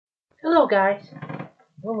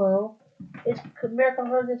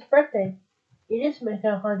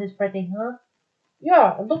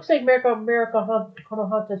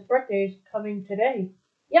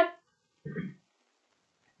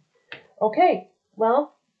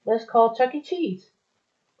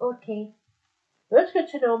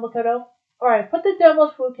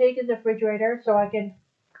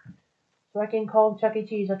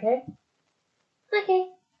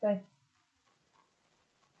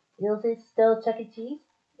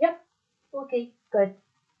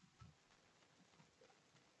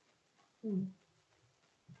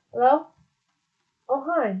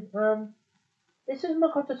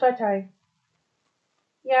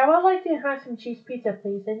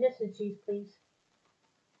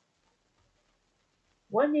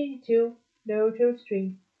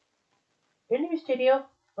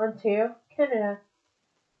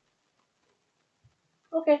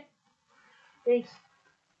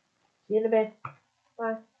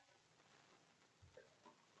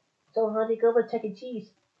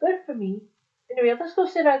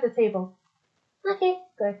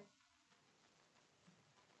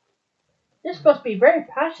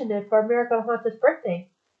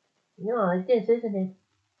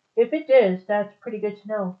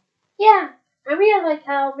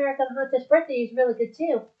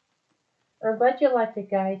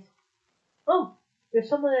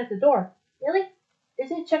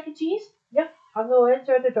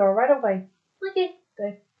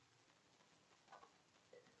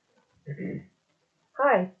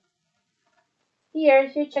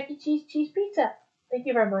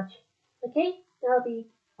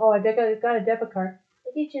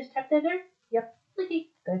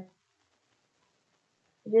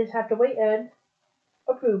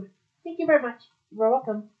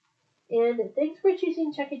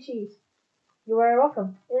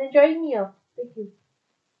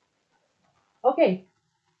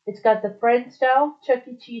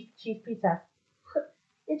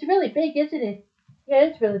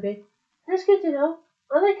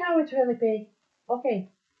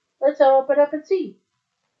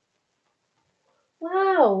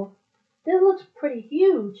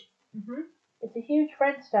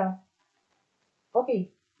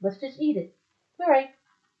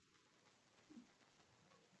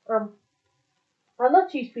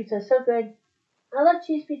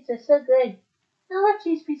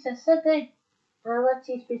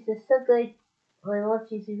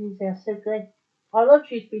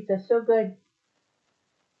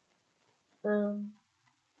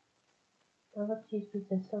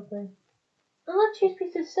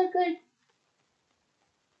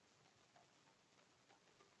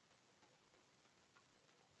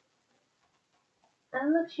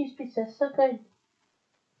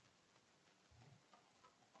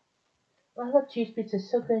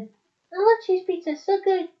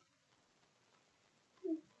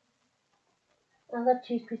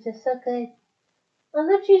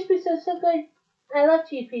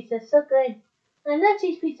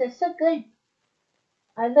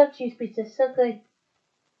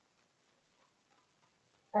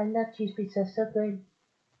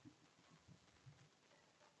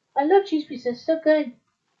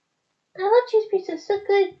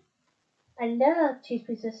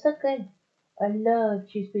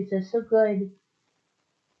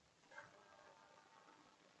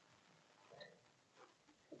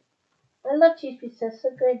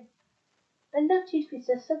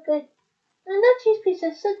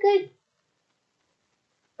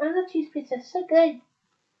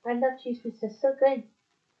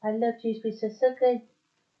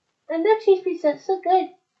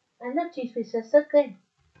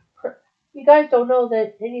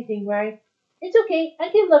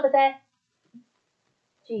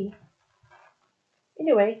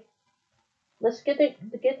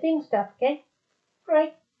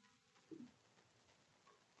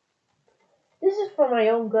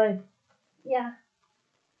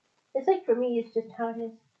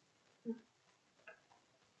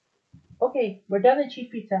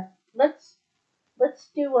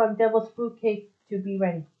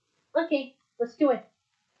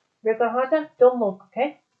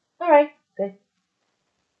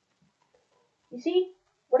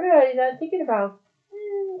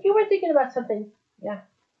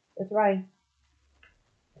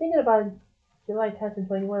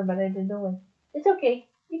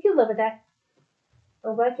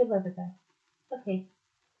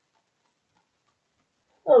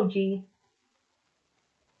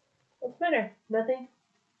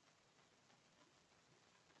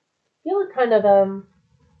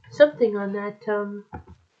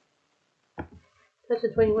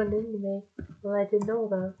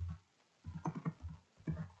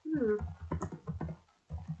Hmm.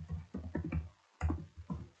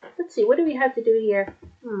 Let's see, what do we have to do here?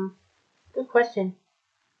 Good question.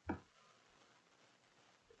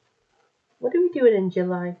 What do we do it in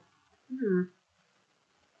July?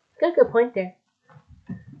 Got a good point there.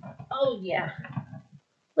 Oh yeah.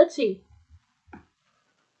 Let's see.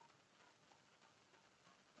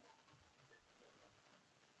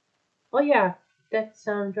 Oh yeah, that's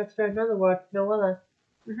Drugstore Another World, Noella.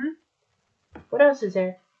 What else is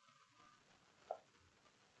there?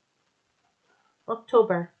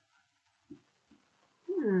 October.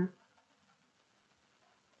 Hmm.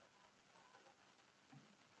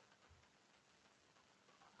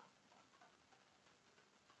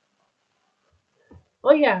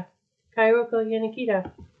 Oh yeah, Kairoko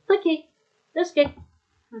Yanakita. Okay, that's good.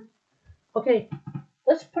 Okay,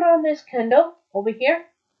 let's put on this candle over here.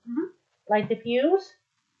 Light the fuse.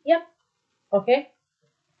 Yep. Okay.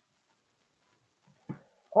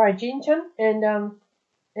 All right, Jin-chan and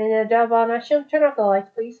Dalvanasham, turn off the lights,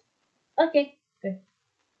 please. Okay. Good.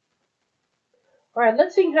 All right,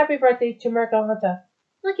 let's sing Happy Birthday to Mira Konohata.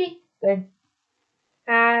 Okay. Good.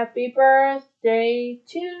 Happy birthday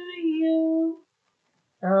to you.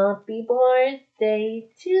 Happy birthday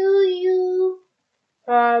to you.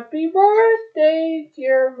 Happy birthday,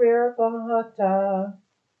 dear Mira Konohata.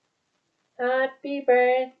 Happy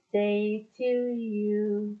birthday to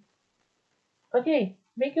you. Okay,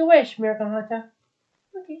 make a wish, Mira Konohata.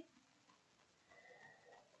 Okay.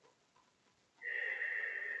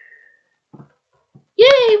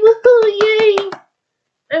 Yay! Woohoo! Yay!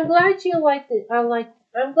 I'm glad you liked it.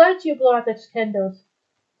 I'm glad you blew out those candles.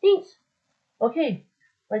 Thanks. Okay,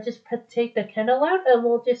 let's just take the candle out, and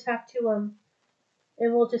we'll just have to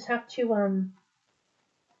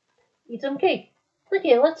eat some cake.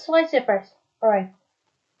 Okay, let's slice it first. All right.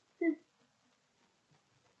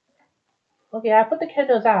 Okay, I put the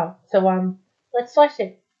candles out, so let's slice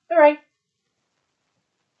it. All right.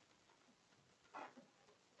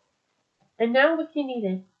 And now we can eat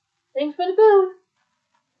it. Thanks for the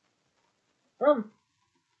food.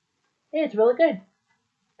 Hey, it's really good.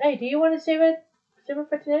 Hey, do you want to save it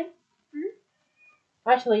for today?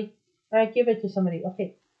 Actually, I give it to somebody.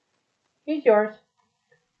 Okay, here's yours.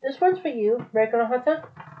 This one's for you, Mira Hunter.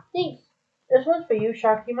 Thanks. This one's for you,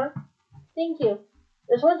 Sharkima. Thank you.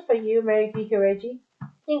 This one's for you, Mary Kikureji.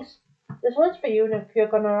 Thanks. This one's for you,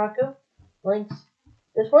 Kyoko Naraku. Thanks.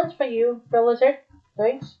 This one's for you, Blizzard.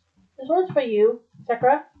 Thanks. This one's for you,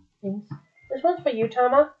 Sakura. Thanks. This one's for you,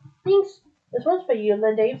 Tama. Thanks. This one's for you,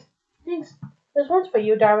 Lindaves. Thanks. This one's for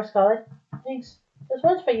you, Dara Scarlet. Thanks. This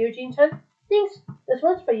one's for you, Jean-chan. Thanks. This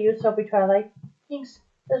one's for you, Sophie Twilight. Thanks.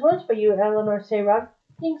 This one's for you, Eleanor Seirog.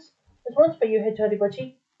 Thanks. This one's for you, Hitori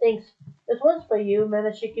Buchi. Thanks. This one's for you,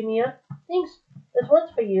 Manashiki Miya. Thanks. This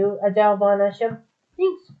one's for you, Adele Von Esham.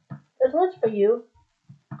 Thanks. This one's for you,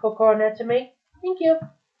 Kokoro Natsume. Thank you.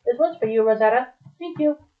 This one's for you, Rosetta. Thank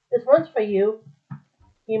you. This one's for you,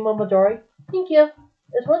 Himomodori. Thank you.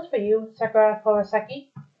 This one's for you, Sakura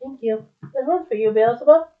Kawasaki. Thank you. This one's for you,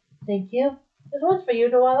 Beelzebub. Thank you. This one's for you,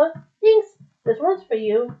 Noella. Thanks. This one's for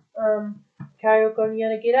you, Karioko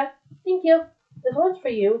Yanagita. Thank you. This one's for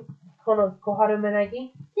you, Koharu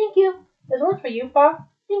Managi. Thank you. This one's for you, Fa.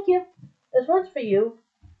 Thank you. This one's for you,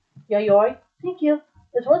 Yayoi. Thank you.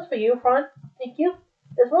 This one's for you, Fran. Thank you.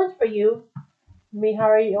 This one's for you,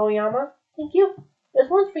 Mihari Oyama. Thank you. This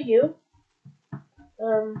one's for you,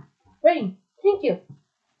 Rain. Thank you.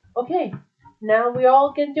 Okay, now we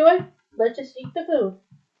all can do it. Let's just eat the food.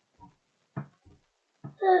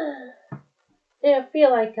 Yeah, I feel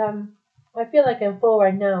like I'm full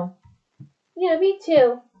right now. Yeah, me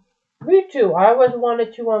too. Me too. I always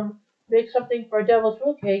wanted to make something for a devil's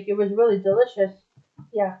food cake. It was really delicious.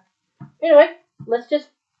 Yeah. Anyway, let's just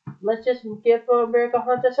give Miracle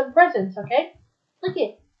Hunter some presents, okay?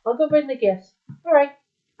 Okay, I'll go bring the gifts. All right.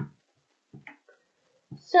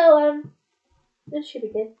 So this should be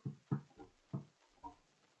good.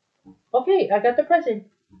 Okay, I got the present.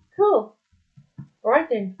 Cool. All right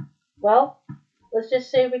then. Well, let's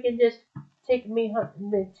just say we can just take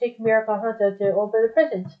Miracle Hunter to open the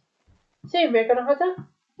presents. Say, Miracle Hunter.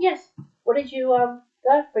 Yes. What did you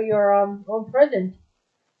got for your own present?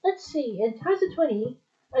 Let's see. In 2020,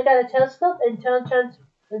 I got a telescope and Tonchan's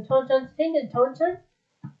thing and Tonchan,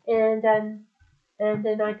 and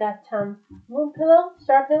then I got moon pillow,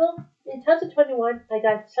 star pillow. In 2021, I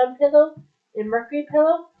got sun pillow and Mercury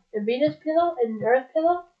pillow and Venus pillow and Earth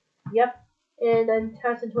pillow. Yep. And in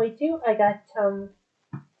 2022, I got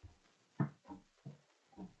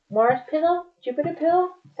Mars pillow, Jupiter pillow,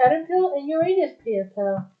 Saturn pillow, and Uranus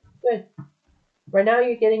pillow. Good. Right now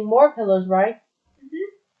you're getting more pillows, right?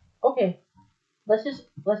 Okay. let's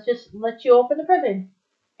just let you open the present.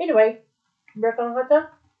 Anyway, Mira Konohata,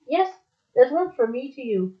 yes, there's one for me to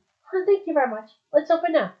you. Oh, thank you very much. Let's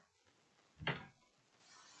open now.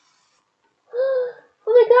 Oh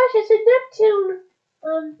my gosh, it's a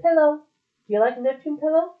Neptune pillow. Do you like a Neptune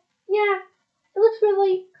pillow? Yeah, it looks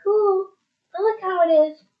really cool. I like how it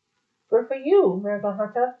is. Good for you, Mira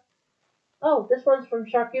Konohata. Oh, this one's from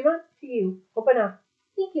Sharkuma to you. Open up.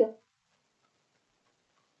 Thank you.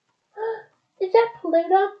 Is that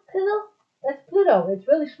Pluto pillow? That's Pluto. It's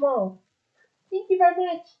really small. Thank you very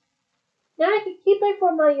much. Now I can keep it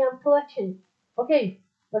for my collection. Okay,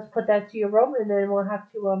 let's put that to your room, and then we'll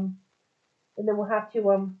have to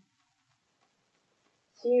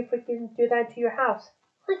see if we can do that to your house.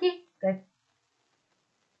 Okay, good.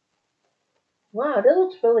 Wow, that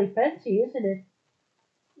looks really fancy, isn't it?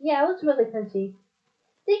 Yeah, it looks really fancy.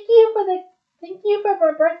 Thank you for the thank you for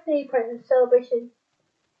my birthday present celebration,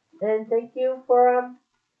 and thank you for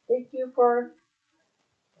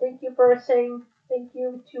saying thank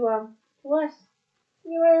you to us.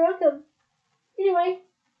 You're very welcome. Anyway,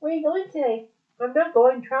 where are you going today? I'm not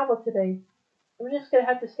going to travel today. I'm just gonna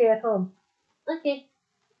have to stay at home. Okay.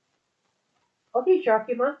 Okay,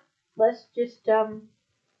 Sharkima. Let's just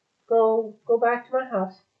go back to my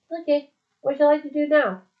house. Okay. What would you like to do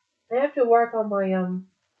now? I have to work on my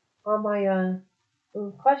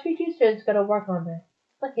Class teacher's gonna work on that.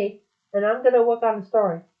 Okay. And I'm gonna work on the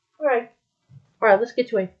story. Alright. Alright, let's get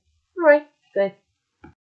to it. Alright, good.